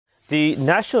The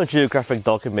National Geographic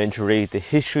documentary, The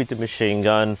History of the Machine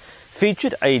Gun,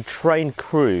 featured a trained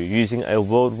crew using a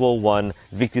World War I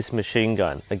Vickers machine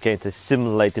gun against a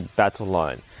simulated battle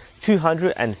line.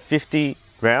 250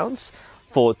 rounds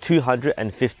for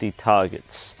 250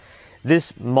 targets.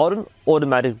 This modern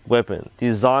automatic weapon,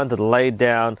 designed to lay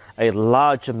down a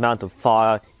large amount of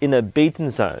fire in a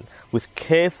beaten zone with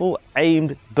careful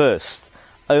aimed bursts,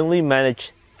 only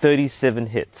managed 37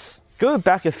 hits. Go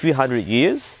back a few hundred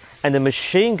years, and the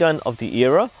machine gun of the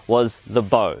era was the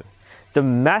bow. The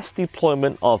mass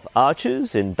deployment of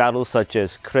archers in battles such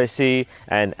as Crécy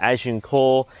and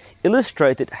Agincourt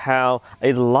illustrated how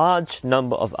a large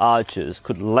number of archers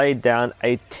could lay down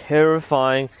a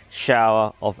terrifying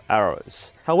shower of arrows.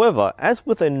 However, as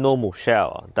with a normal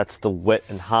shower, that's the wet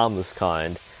and harmless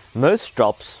kind, most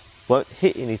drops won't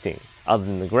hit anything other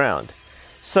than the ground.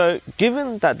 So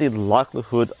given that the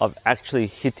likelihood of actually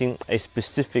hitting a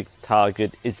specific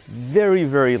target is very,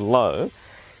 very low,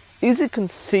 is it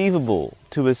conceivable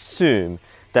to assume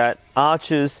that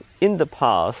archers in the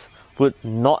past would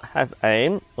not have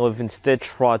aimed or have instead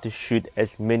tried to shoot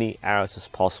as many arrows as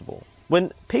possible?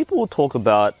 When people talk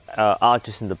about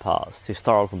archers in the past,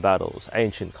 historical battles,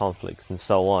 ancient conflicts and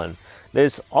so on,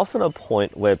 there's often a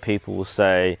point where people will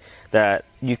say that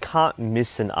you can't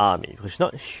miss an army because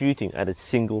you're not shooting at a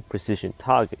single precision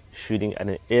target, shooting at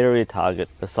an area target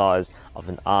the size of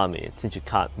an army. And since you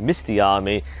can't miss the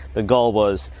army, the goal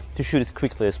was to shoot as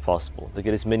quickly as possible, to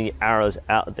get as many arrows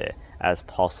out there as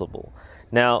possible.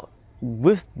 Now,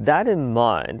 with that in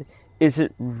mind, is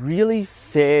it really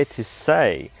fair to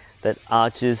say that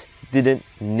archers didn't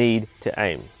need to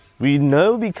aim? We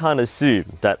know we can't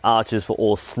assume that archers were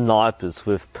all snipers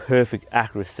with perfect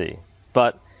accuracy,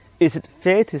 but is it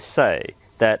fair to say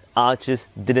that archers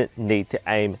didn't need to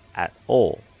aim at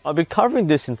all? I'll be covering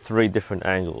this in 3 different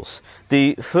angles.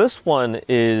 The first one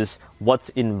is what's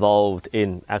involved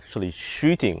in actually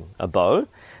shooting a bow.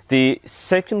 The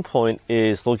second point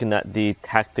is looking at the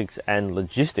tactics and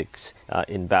logistics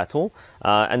in battle.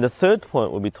 And the third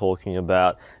point we'll be talking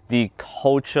about the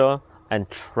culture and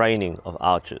training of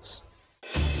archers.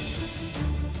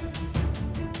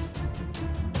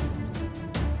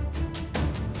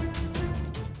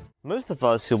 Most of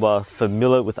us who are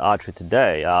familiar with archery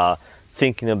today are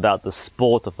thinking about the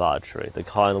sport of archery, the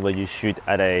kind where you shoot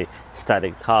at a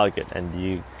static target and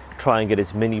you try and get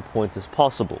as many points as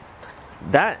possible.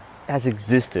 That has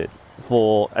existed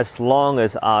for as long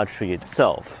as archery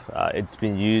itself. It's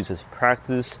been used as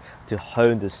practice to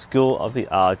hone the skill of the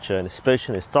archer, and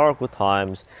especially in historical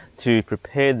times, to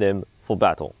prepare them for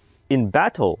battle. In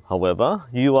battle, however,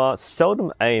 you are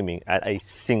seldom aiming at a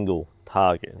single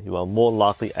target. You are more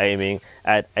likely aiming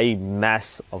at a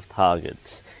mass of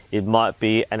targets. It might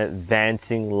be an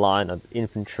advancing line of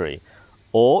infantry,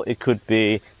 or it could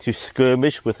be to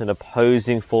skirmish with an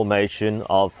opposing formation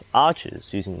of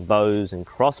archers using bows and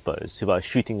crossbows who are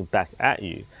shooting back at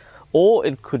you. Or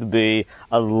it could be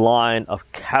a line of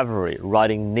cavalry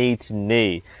riding knee to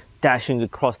knee, dashing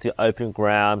across the open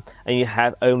ground, and you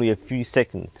have only a few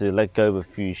seconds to let go of a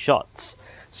few shots.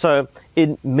 So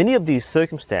in many of these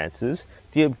circumstances,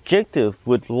 the objective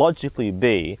would logically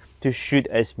be to shoot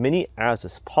as many arrows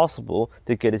as possible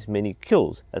to get as many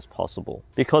kills as possible.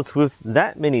 Because with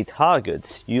that many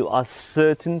targets, you are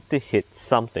certain to hit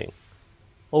something.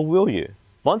 Or will you?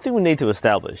 One thing we need to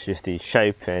establish is the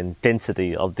shape and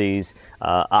density of these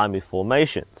army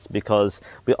formations, because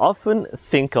we often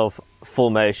think of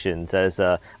formations as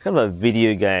a kind of a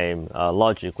video game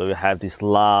logic where we have these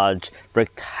large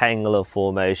rectangular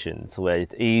formations where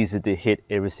it's easy to hit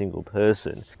every single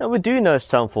person. Now we do know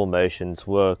some formations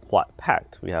were quite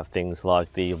packed. We have things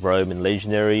like the Roman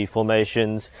legionary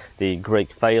formations, the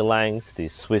Greek phalanx, the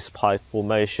Swiss pike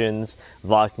formations,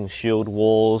 Viking shield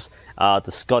walls,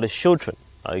 the Scottish children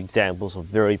are examples of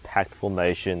very packed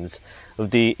formations with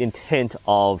the intent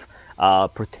of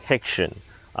protection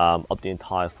of the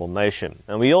entire formation.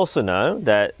 And we also know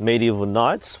that medieval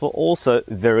knights were also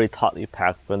very tightly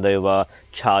packed when they were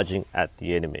charging at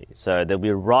the enemy. So they'll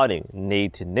be riding knee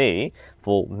to knee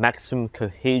for maximum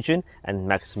cohesion and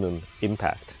maximum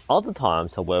impact. Other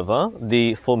times, however,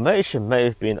 the formation may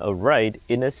have been arrayed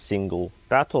in a single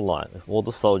battle line, with all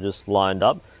the soldiers lined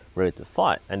up ready to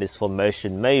fight, and this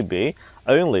formation may be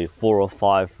only 4 or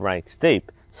 5 ranks deep,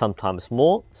 sometimes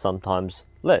more, sometimes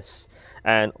less.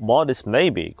 And while this may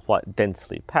be quite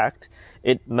densely packed,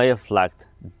 it may have lacked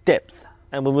depth.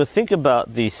 And when we think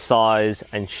about the size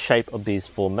and shape of these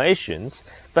formations,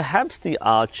 perhaps the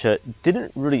archer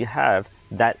didn't really have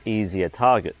that easy a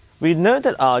target. We know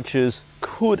that archers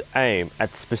could aim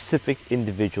at specific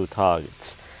individual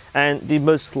targets, and the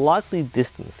most likely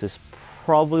distance is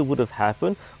probably would have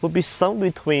happened would be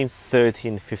somewhere between 30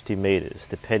 and 50 meters,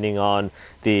 depending on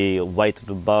the weight of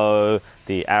the bow,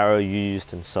 the arrow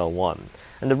used, and so on.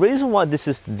 And the reason why this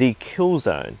is the kill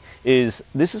zone is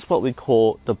this is what we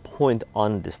call the point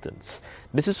on distance.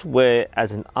 This is where,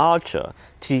 as an archer,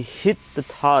 to hit the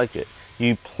target,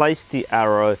 you place the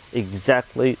arrow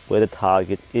exactly where the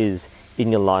target is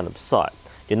in your line of sight.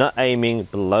 You're not aiming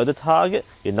below the target,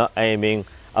 you're not aiming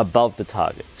above the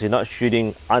target. So you're not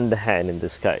shooting underhand in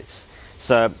this case.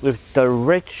 So with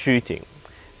direct shooting,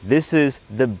 this is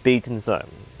the beaten zone.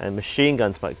 And machine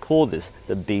guns might call this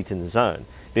the beaten zone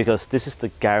because this is the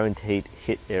guaranteed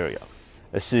hit area.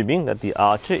 Assuming that the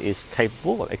archer is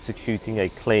capable of executing a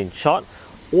clean shot,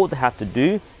 all they have to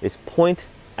do is point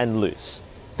and loose.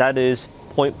 That is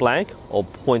point blank or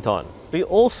point on. We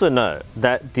also know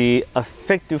that the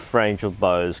effective range of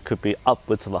bows could be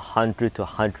upwards of 100 to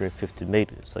 150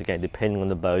 meters, again depending on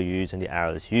the bow used and the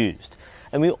arrows used.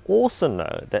 And we also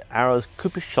know that arrows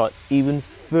could be shot even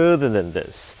further than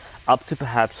this, up to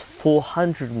perhaps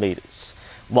 400 meters.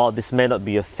 While this may not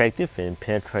be effective in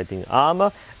penetrating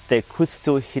armor, they could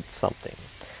still hit something.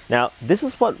 Now, this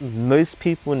is what most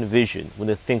people envision when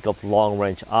they think of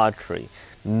long-range archery.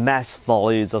 Mass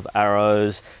volleys of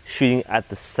arrows, shooting at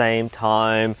the same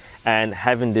time, and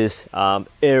having this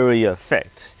area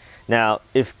effect. Now,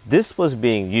 if this was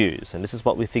being used, and this is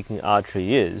what we're thinking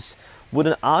archery is, would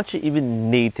an archer even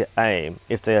need to aim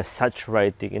if they are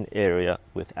saturating an area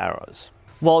with arrows?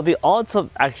 Well, the odds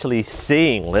of actually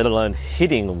seeing, let alone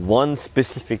hitting, one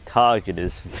specific target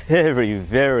is very,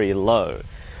 very low.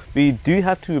 We do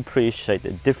have to appreciate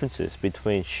the differences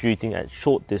between shooting at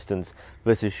short distance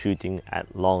versus shooting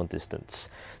at long distance.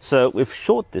 So with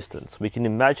short distance, we can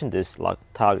imagine this like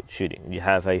target shooting. You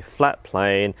have a flat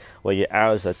plane where your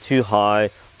arrows are too high,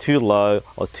 too low,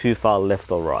 or too far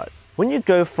left or right. When you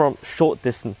go from short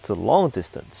distance to long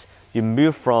distance, you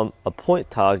move from a point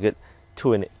target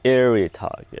to an area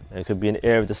target. It could be an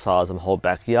area the size of a whole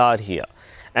backyard here.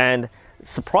 And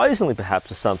surprisingly perhaps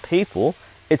to some people,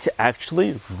 it's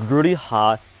actually really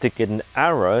hard to get an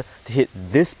arrow to hit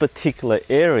this particular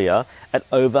area at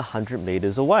over 100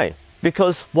 meters away.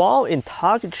 Because while in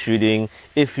target shooting,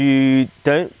 if you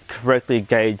don't correctly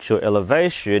gauge your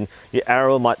elevation, your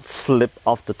arrow might slip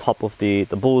off the top of the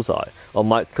bullseye or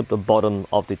might clip the bottom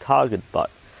of the target butt.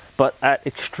 But at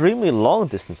extremely long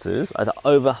distances, at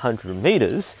over 100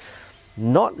 meters,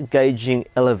 not gauging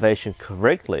elevation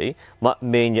correctly might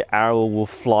mean your arrow will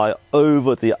fly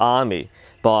over the army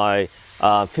by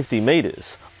 50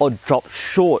 meters or drop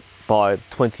short by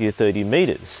 20 or 30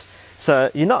 meters.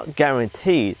 So you're not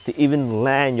guaranteed to even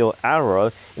land your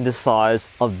arrow in the size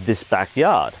of this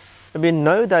backyard. And we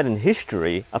know that in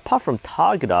history, apart from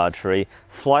target archery,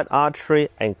 flight archery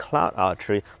and clout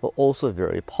archery were also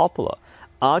very popular.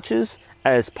 Archers,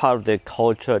 as part of their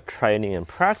culture, training and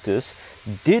practice,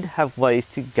 did have ways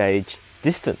to gauge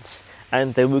distance,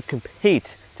 and they would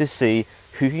compete to see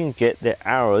who can get their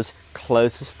arrows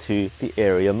closest to the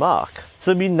area mark.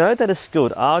 So we know that a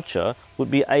skilled archer would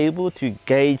be able to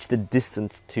gauge the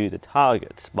distance to the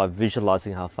target by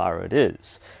visualizing how far it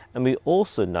is. And we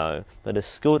also know that a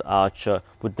skilled archer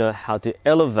would know how to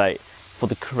elevate for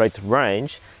the correct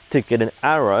range to get an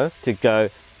arrow to go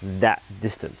that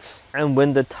distance. And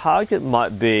when the target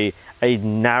might be a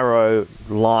narrow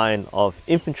line of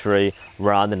infantry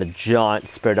rather than a giant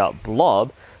spread out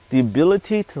blob, the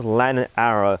ability to land an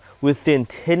arrow within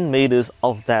 10 meters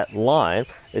of that line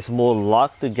is more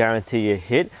likely to guarantee a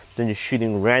hit than just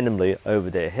shooting randomly over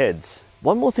their heads.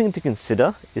 One more thing to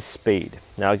consider is speed.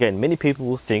 Now again, many people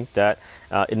will think that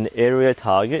in an area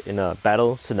target, in a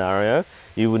battle scenario,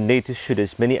 you would need to shoot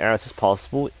as many arrows as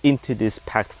possible into this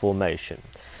packed formation.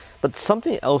 But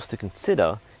something else to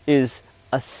consider is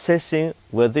assessing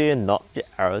whether or not your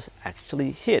arrows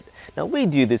actually hit. Now we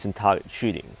do this in target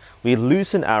shooting. We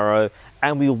loose an arrow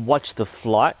and we watch the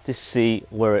flight to see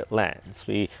where it lands.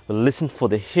 We listen for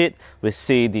the hit, we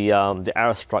see the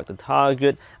arrow strike the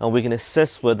target, and we can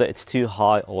assess whether it's too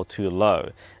high or too low.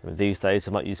 And these days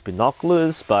we might use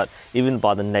binoculars, but even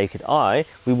by the naked eye,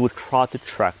 we will try to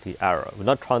track the arrow. We're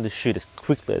not trying to shoot as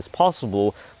quickly as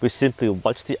possible, we simply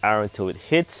watch the arrow until it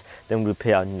hits, then we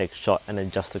prepare our next shot and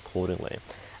adjust accordingly.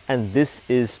 And this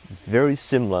is very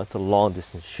similar to long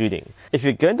distance shooting. If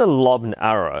you're going to lob an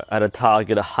arrow at a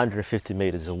target 150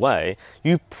 meters away,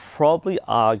 you probably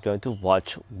are going to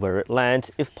watch where it lands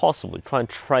if possible. Try and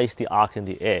trace the arc in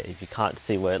the air if you can't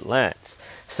see where it lands.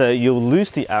 So you'll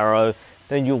loose the arrow,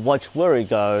 then you'll watch where it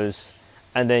goes,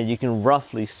 and then you can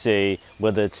roughly see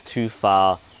whether it's too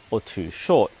far or too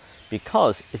short.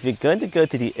 because if you're going to go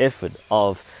to the effort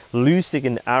of loosing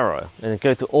an arrow and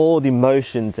go through all the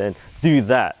motions and do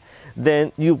that,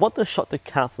 then you want the shot to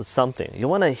count for something. You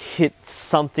want to hit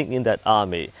something in that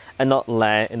army and not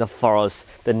land in the forest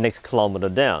the next kilometer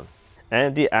down.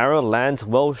 And the arrow lands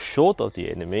well short of the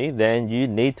enemy, then you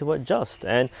need to adjust.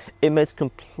 And it makes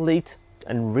complete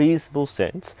and reasonable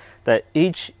sense that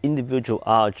each individual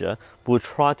archer will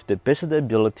try to the best of their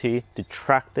ability to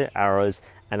track their arrows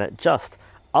and adjust.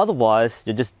 Otherwise,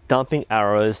 you're just dumping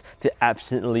arrows to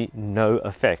absolutely no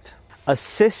effect.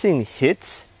 Assessing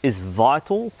hits is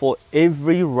vital for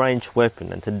every ranged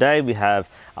weapon, and today we have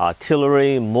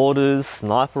artillery, mortars,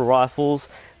 sniper rifles.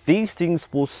 These things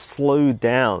will slow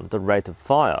down the rate of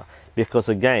fire because,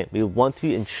 again, we want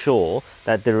to ensure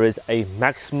that there is a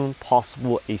maximum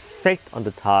possible effect on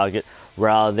the target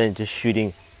rather than just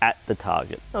shooting at the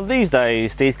target. Now, these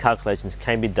days, these calculations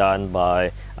can be done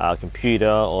by a computer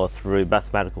or through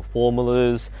mathematical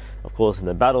formulas. Of course, in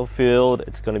the battlefield,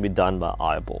 it's going to be done by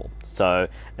eyeball. So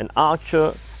an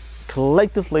archer,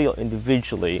 collectively or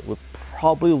individually, would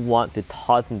probably want to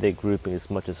tighten their grouping as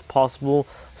much as possible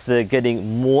so they're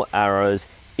getting more arrows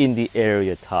in the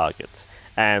area target.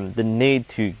 And the need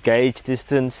to gauge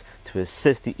distance, to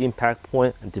assess the impact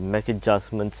point and to make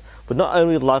adjustments would not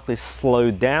only likely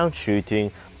slow down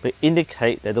shooting, but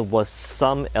indicate that there was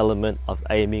some element of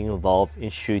aiming involved in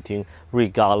shooting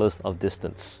regardless of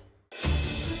distance.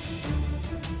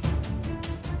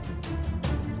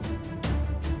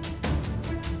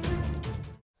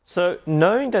 So,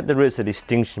 knowing that there is a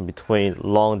distinction between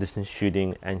long distance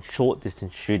shooting and short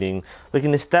distance shooting, we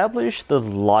can establish the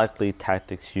likely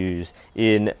tactics used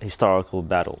in historical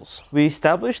battles. We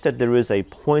established that there is a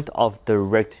point of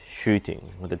direct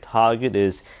shooting, where the target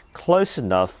is close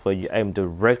enough where you aim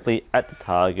directly at the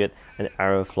target and the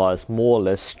arrow flies more or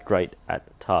less straight at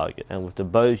the target. And with the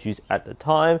bows used at the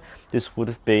time, this would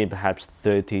have been perhaps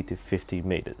 30 to 50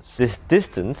 meters. This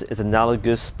distance is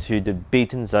analogous to the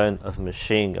beaten zone of a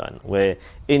machine gun, where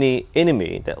any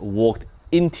enemy that walked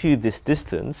into this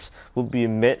distance would be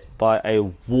met by a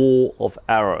wall of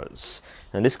arrows.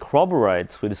 And this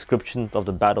corroborates with descriptions of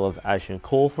the Battle of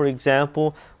Agincourt, for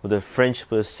example, where the French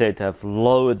were said to have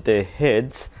lowered their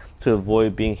heads to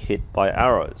avoid being hit by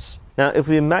arrows. Now, if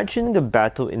we imagine the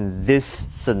battle in this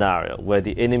scenario, where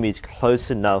the enemy is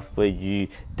close enough where you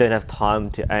don't have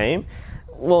time to aim,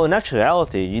 well, in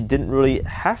actuality, you didn't really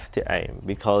have to aim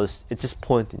because it's just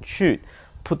point and shoot.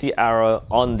 Put the arrow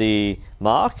on the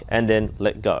mark and then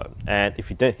let go. And if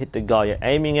you don't hit the guy you're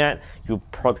aiming at, you'll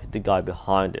probably hit the guy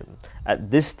behind him.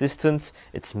 At this distance,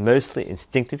 it's mostly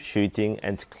instinctive shooting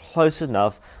and it's close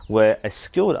enough where a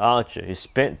skilled archer who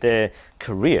spent their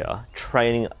career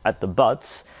training at the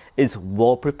butts is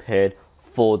well prepared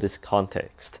for this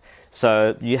context.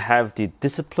 So you have the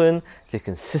discipline, the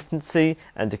consistency,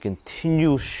 and the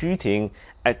continual shooting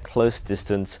at close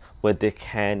distance where they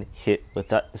can hit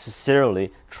without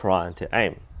necessarily trying to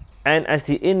aim. And as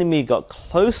the enemy got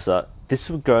closer, this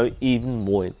will grow even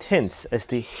more intense as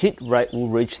the hit rate will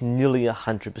reach nearly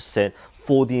 100%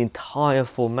 for the entire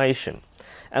formation.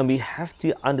 And we have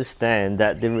to understand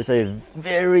that there is a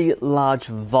very large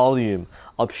volume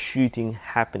of shooting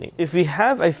happening. If we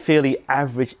have a fairly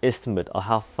average estimate of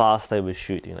how fast they were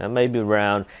shooting, and maybe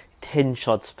around 10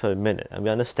 shots per minute, and we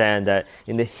understand that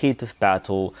in the heat of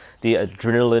battle, the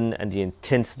adrenaline and the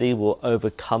intensity will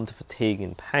overcome the fatigue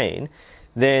and pain,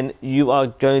 then you are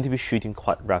going to be shooting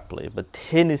quite rapidly, but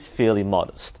 10 is fairly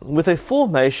modest. With a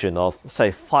formation of,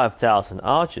 say, 5,000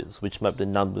 archers, which might be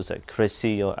the numbers at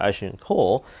Crécy or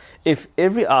Agincourt, if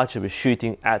every archer was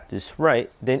shooting at this rate,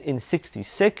 then in 60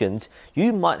 seconds,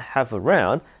 you might have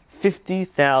around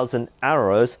 50,000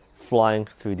 arrows flying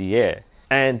through the air.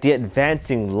 And the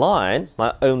advancing line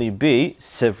might only be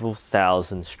several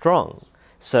thousand strong.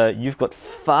 So you've got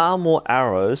far more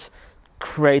arrows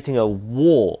creating a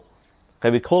wall. Okay,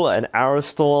 we call it an arrow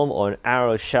storm or an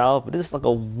arrow shower, but this is like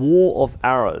a wall of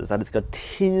arrows that is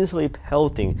continuously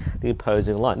pelting the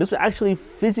opposing line. This will actually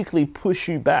physically push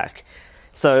you back.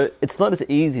 So it's not as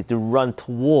easy to run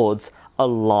towards a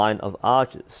line of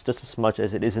archers, just as much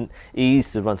as it isn't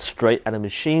easy to run straight at a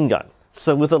machine gun.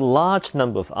 So with a large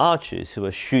number of archers who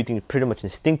are shooting pretty much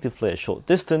instinctively at short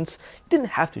distance, you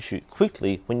didn't have to shoot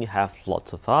quickly when you have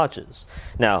lots of archers.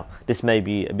 Now, this may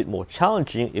be a bit more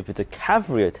challenging if it's a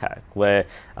cavalry attack, where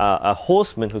a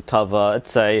horseman could cover,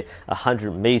 let's say,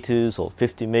 100 meters or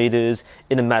 50 meters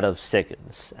in a matter of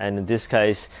seconds. And in this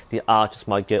case, the archers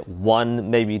might get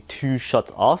 1, maybe 2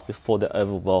 shots off before they're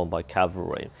overwhelmed by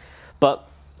cavalry. But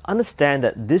understand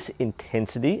that this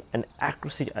intensity and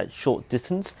accuracy at short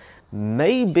distance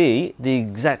may be the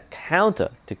exact counter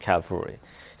to cavalry.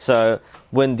 So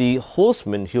when the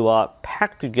horsemen who are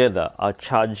packed together are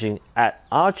charging at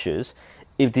archers,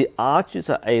 if the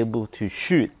archers are able to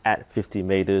shoot at 50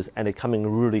 meters and they're coming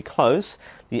really close,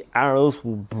 the arrows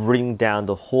will bring down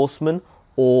the horsemen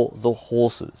or the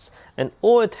horses. And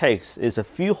all it takes is a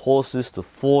few horses to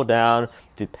fall down,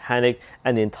 to panic,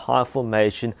 and the entire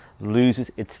formation loses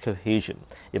its cohesion.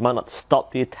 It might not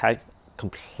stop the attack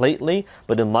completely,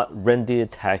 but it might render the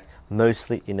attack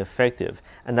mostly ineffective.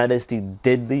 And that is the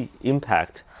deadly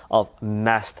impact of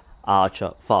massed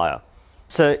archer fire.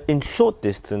 So in short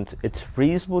distance, it's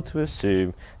reasonable to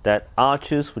assume that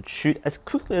archers would shoot as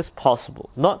quickly as possible,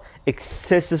 not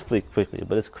excessively quickly,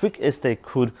 but as quick as they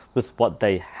could with what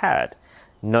they had,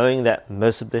 knowing that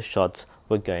most of their shots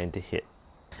were going to hit.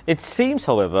 It seems,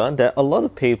 however, that a lot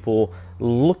of people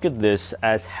look at this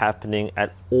as happening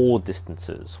at all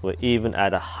distances, where even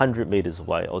at 100 meters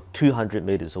away or 200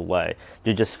 meters away,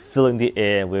 you're just filling the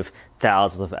air with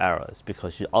thousands of arrows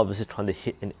because you're obviously trying to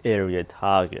hit an area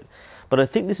target. But I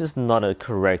think this is not a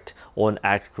correct or an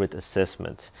accurate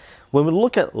assessment. When we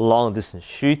look at long distance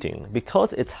shooting,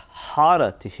 because it's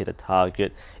harder to hit a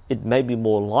target, it may be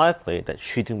more likely that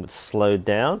shooting would slow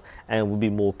down and would be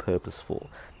more purposeful.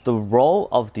 The role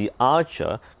of the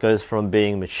archer goes from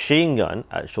being machine gun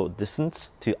at short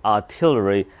distance to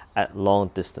artillery at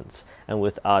long distance. And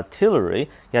with artillery,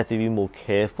 you have to be more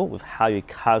careful with how you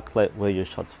calculate where your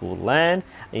shots will land,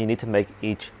 and you need to make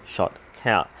each shot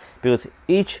count, because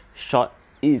each shot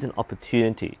is an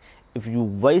opportunity. If you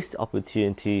waste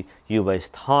opportunity, you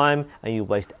waste time and you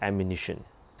waste ammunition.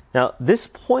 Now, this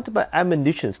point about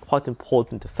ammunition is quite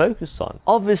important to focus on.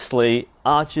 Obviously,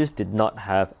 archers did not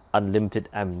have unlimited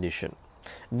ammunition.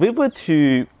 If we were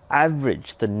to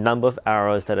average the number of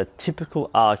arrows that a typical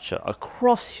archer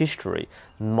across history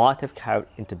might have carried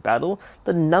into battle,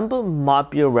 the number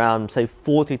might be around, say,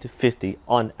 40 to 50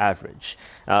 on average.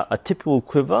 A typical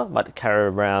quiver might carry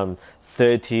around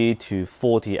 30 to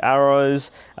 40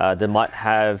 arrows. They might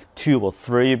have 2 or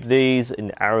 3 of these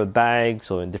in arrow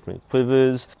bags or in different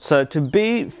quivers. So to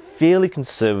be fairly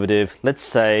conservative, let's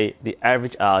say the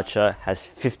average archer has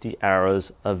 50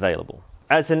 arrows available.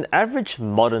 As an average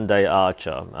modern day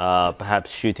archer,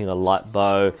 perhaps shooting a light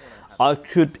bow, I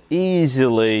could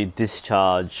easily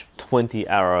discharge 20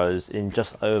 arrows in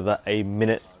just over a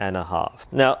minute and a half.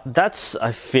 Now, that's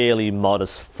a fairly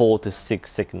modest 4 to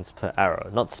 6 seconds per arrow.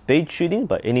 Not speed shooting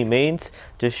by any means,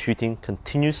 just shooting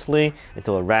continuously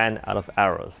until I ran out of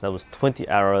arrows. That was 20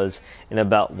 arrows in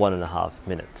about 1.5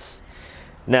 minutes.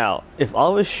 Now, if I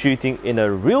was shooting in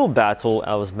a real battle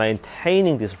and I was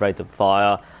maintaining this rate of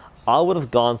fire, I would have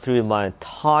gone through my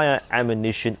entire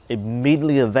ammunition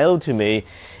immediately available to me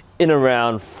in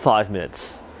around 5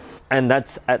 minutes. And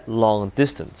that's at long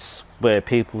distance, where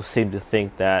people seem to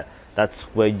think that that's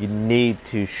where you need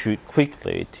to shoot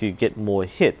quickly to get more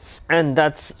hits. And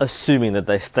that's assuming that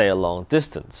they stay a long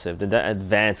distance. If they don't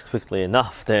advance quickly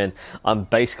enough, then I'm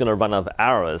basically going to run out of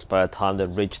arrows by the time they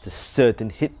reach the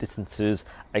certain hit distances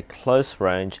at close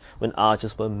range when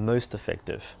archers were most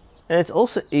effective. And it's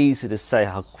also easy to say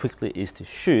how quickly it is to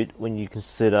shoot when you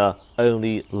consider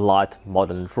only light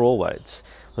modern draw weights.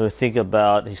 When we think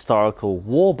about historical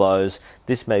war bows,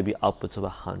 this may be upwards of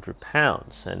 100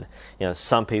 pounds. And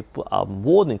some people are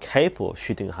more than capable of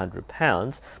shooting 100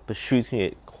 pounds, but shooting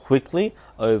it quickly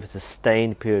over a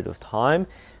sustained period of time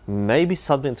may be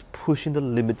something that's pushing the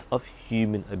limits of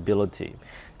human ability.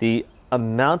 The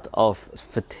amount of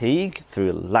fatigue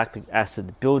through lactic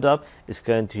acid buildup is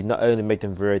going to not only make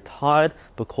them very tired,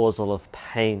 but cause a lot of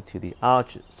pain to the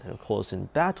archers. And of course, in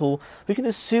battle, we can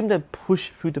assume they push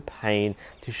through the pain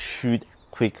to shoot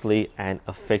quickly and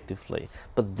effectively.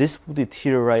 But this will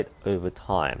deteriorate over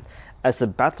time. As the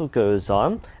battle goes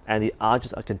on and the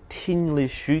archers are continually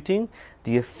shooting,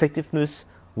 the effectiveness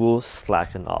will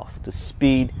slacken off. The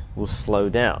speed will slow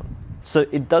down. So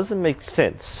it doesn't make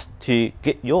sense to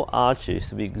get your archers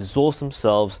to exhaust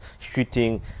themselves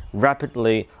shooting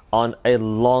rapidly on a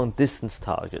long distance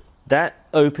target. That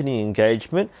opening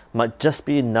engagement might just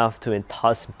be enough to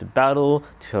entice them to battle,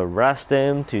 to harass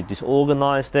them, to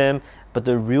disorganize them, but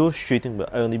the real shooting will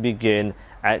only begin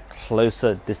at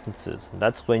closer distances. And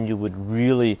that's when you would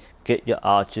really get your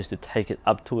archers to take it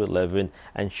up to 11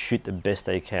 and shoot the best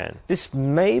they can. This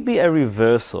may be a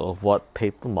reversal of what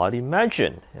people might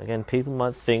imagine. Again, people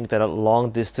might think that at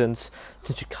long distance,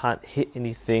 since you can't hit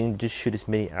anything, just shoot as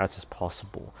many arrows as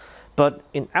possible. But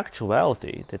in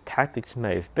actuality, the tactics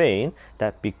may have been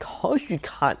that because you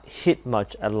can't hit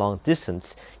much at long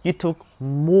distance, you took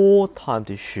more time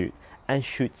to shoot and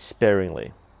shoot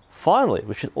sparingly. Finally,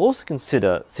 we should also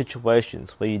consider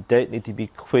situations where you don't need to be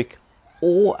quick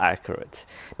or accurate.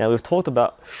 Now, we've talked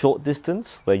about short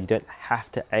distance, where you don't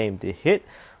have to aim to hit.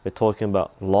 We're talking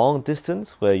about long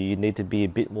distance, where you need to be a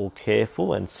bit more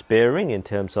careful and sparing in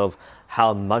terms of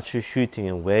how much you're shooting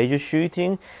and where you're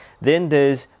shooting. Then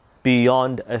there's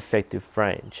beyond effective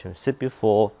range. I've said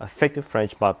before, effective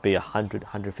range might be 100,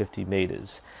 150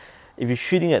 meters. If you're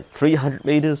shooting at 300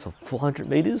 meters or 400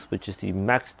 meters, which is the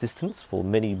max distance for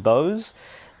many bows,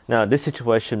 now this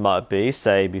situation might be,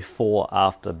 say, before or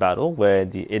after battle, where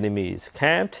the enemy is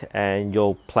camped and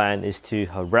your plan is to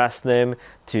harass them,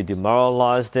 to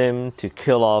demoralize them, to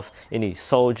kill off any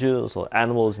soldiers or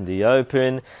animals in the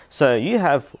open. So you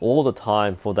have all the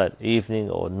time for that evening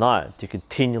or night to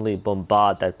continually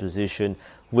bombard that position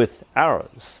with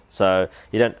arrows. So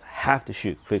you don't have to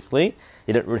shoot quickly.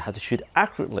 You don't really have to shoot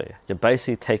accurately. You're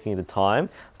basically taking the time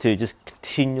to just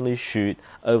continually shoot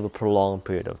over a prolonged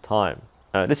period of time.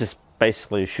 This is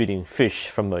basically shooting fish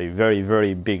from a very,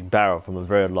 very big barrel from a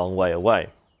very long way away.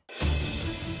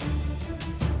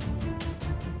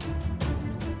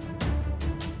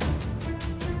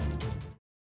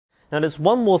 Now there's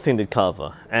one more thing to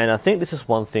cover, and I think this is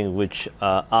one thing which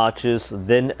archers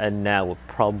then and now will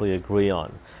probably agree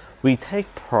on. We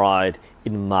take pride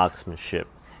in marksmanship.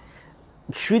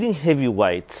 Shooting heavy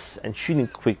weights and shooting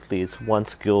quickly is one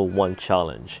skill, one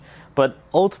challenge. But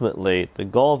ultimately, the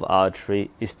goal of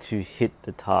archery is to hit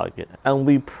the target, and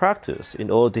we practice in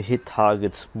order to hit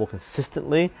targets more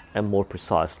consistently and more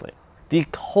precisely. The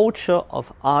culture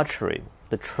of archery,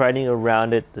 the training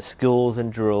around it, the skills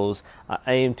and drills are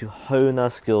aimed to hone our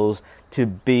skills to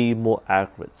be more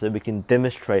accurate, so we can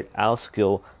demonstrate our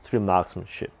skill through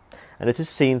marksmanship. And this is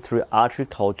seen through archery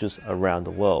cultures around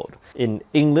the world. In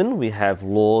England, we have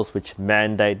laws which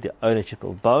mandate the ownership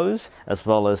of bows, as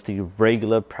well as the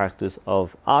regular practice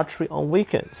of archery on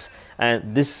weekends.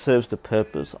 And this serves the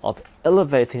purpose of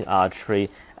elevating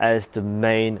archery as the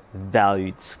main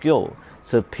valued skill.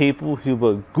 So people who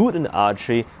were good in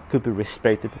archery could be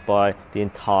respected by the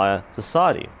entire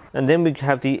society. And then we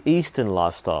have the Eastern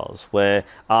lifestyles, where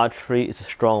archery is a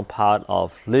strong part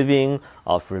of living,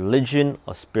 of religion,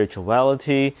 of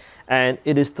spirituality, and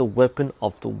it is the weapon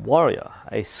of the warrior.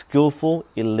 A skillful,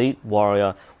 elite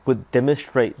warrior would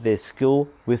demonstrate their skill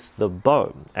with the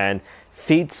bow, and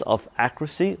feats of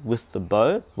accuracy with the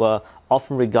bow were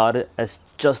often regarded as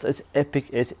just as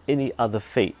epic as any other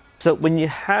feat. So when you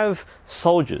have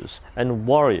soldiers and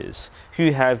warriors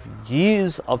who have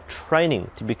years of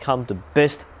training to become the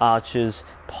best archers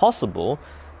possible,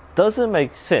 does it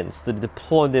make sense to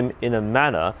deploy them in a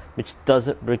manner which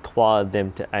doesn't require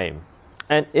them to aim?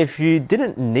 And if you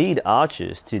didn't need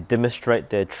archers to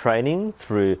demonstrate their training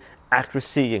through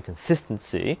accuracy and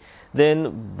consistency,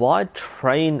 then why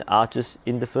train archers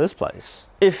in the first place?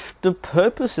 If the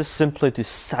purpose is simply to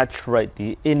saturate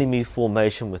the enemy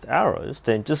formation with arrows,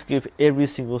 then just give every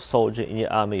single soldier in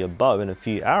your army a bow and a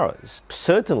few arrows.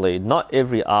 Certainly, not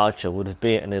every archer would have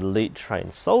been an elite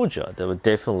trained soldier. There were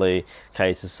definitely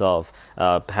cases of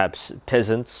perhaps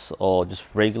peasants or just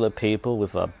regular people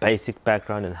with a basic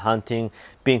background in hunting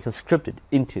being conscripted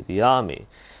into the army.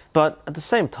 But at the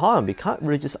same time, we can't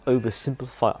really just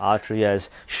oversimplify archery as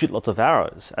shoot lots of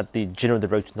arrows at the general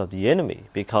direction of the enemy,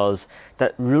 because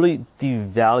that really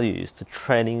devalues the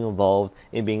training involved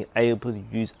in being able to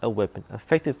use a weapon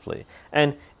effectively.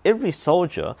 And every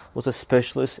soldier was a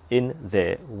specialist in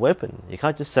their weapon. You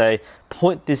can't just say,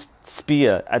 point this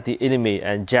spear at the enemy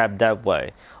and jab that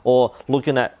way. Or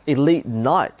looking at elite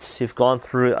knights who've gone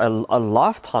through a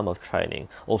lifetime of training,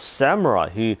 or samurai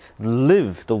who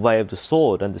live the way of the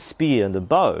sword and the spear and the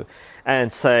bow,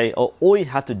 and say, oh, all you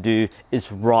have to do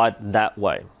is ride that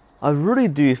way. I really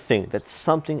do think that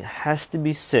something has to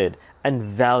be said and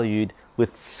valued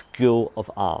with skill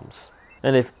of arms.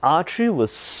 And if archery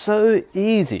was so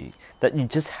easy that you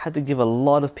just had to give a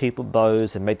lot of people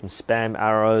bows and make them spam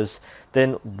arrows,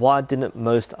 then why didn't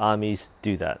most armies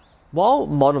do that? While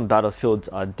modern battlefields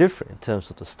are different in terms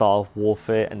of the style of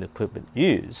warfare and the equipment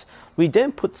used, we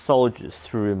then put soldiers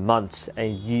through months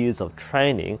and years of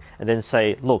training and then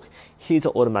say, look, here's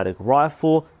an automatic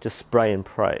rifle, just spray and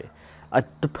pray.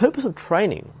 The purpose of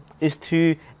training is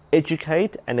to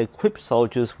educate and equip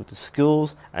soldiers with the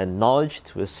skills and knowledge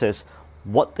to assess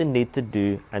what they need to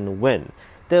do and when.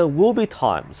 There will be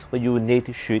times where you will need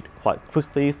to shoot quite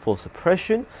quickly for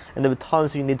suppression, and there will be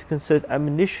times when you need to conserve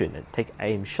ammunition and take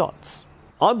aim shots.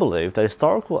 I believe that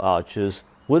historical archers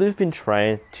would have been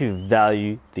trained to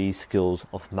value these skills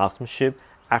of marksmanship,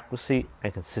 accuracy,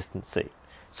 and consistency.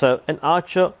 So an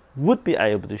archer would be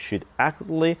able to shoot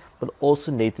accurately, but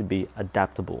also need to be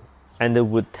adaptable. and they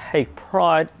would take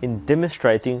pride in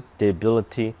demonstrating the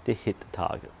ability to hit the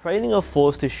target. Training a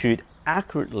force to shoot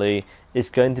accurately is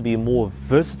going to be more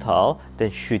versatile than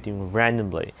shooting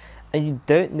randomly, and you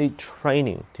don't need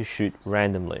training to shoot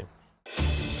randomly.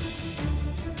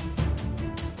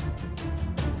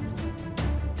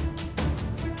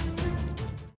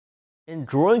 In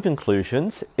drawing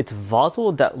conclusions, it's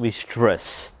vital that we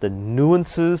stress the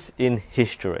nuances in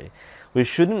history. We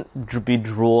shouldn't be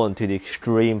drawn to the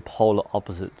extreme polar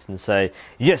opposites and say,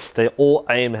 yes, they all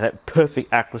aim at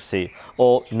perfect accuracy,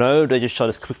 or no, they just shot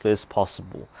as quickly as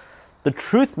possible. The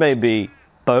truth may be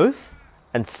both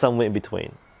and somewhere in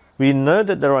between. We know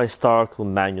that there are historical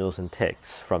manuals and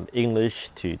texts, from English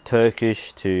to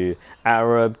Turkish to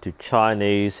Arab to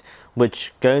Chinese,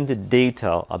 which go into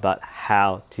detail about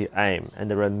how to aim, and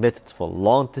there are methods for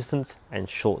long distance and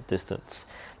short distance.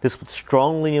 This would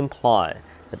strongly imply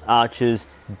that archers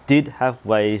did have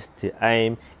ways to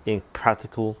aim in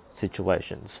practical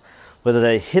situations. Whether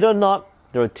they hit or not,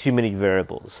 there are too many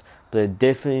variables, but they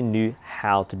definitely knew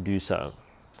how to do so.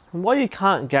 And while you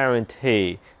can't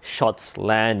guarantee shots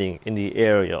landing in the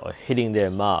area or hitting their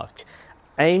mark,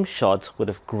 aim shots would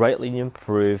have greatly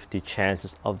improved the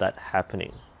chances of that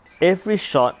happening. Every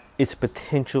shot is a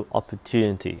potential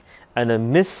opportunity, and a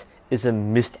miss is a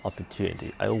missed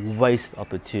opportunity, a wasted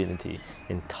opportunity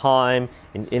in time,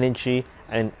 in energy,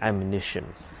 and ammunition.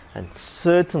 And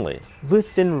certainly,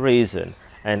 within reason,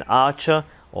 an archer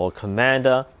or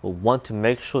commander will want to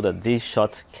make sure that these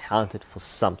shots counted for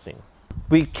something.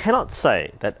 We cannot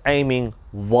say that aiming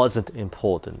wasn't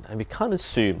important, and we can't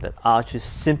assume that archers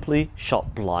simply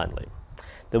shot blindly.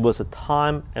 There was a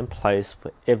time and place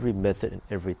for every method and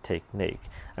every technique,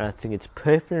 and I think it's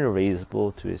perfectly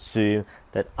reasonable to assume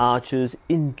that archers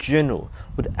in general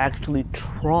would actually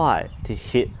try to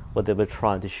hit what they were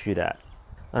trying to shoot at.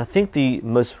 And I think the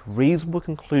most reasonable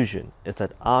conclusion is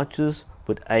that archers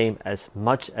would aim as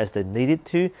much as they needed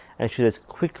to and shoot as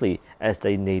quickly as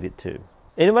they needed to.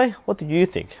 Anyway, what do you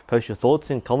think? Post your thoughts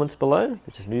in comments below.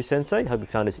 This is NUSensei. Hope you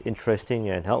found this interesting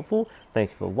and helpful.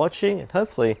 Thank you for watching, and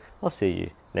hopefully I'll see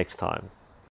you next time.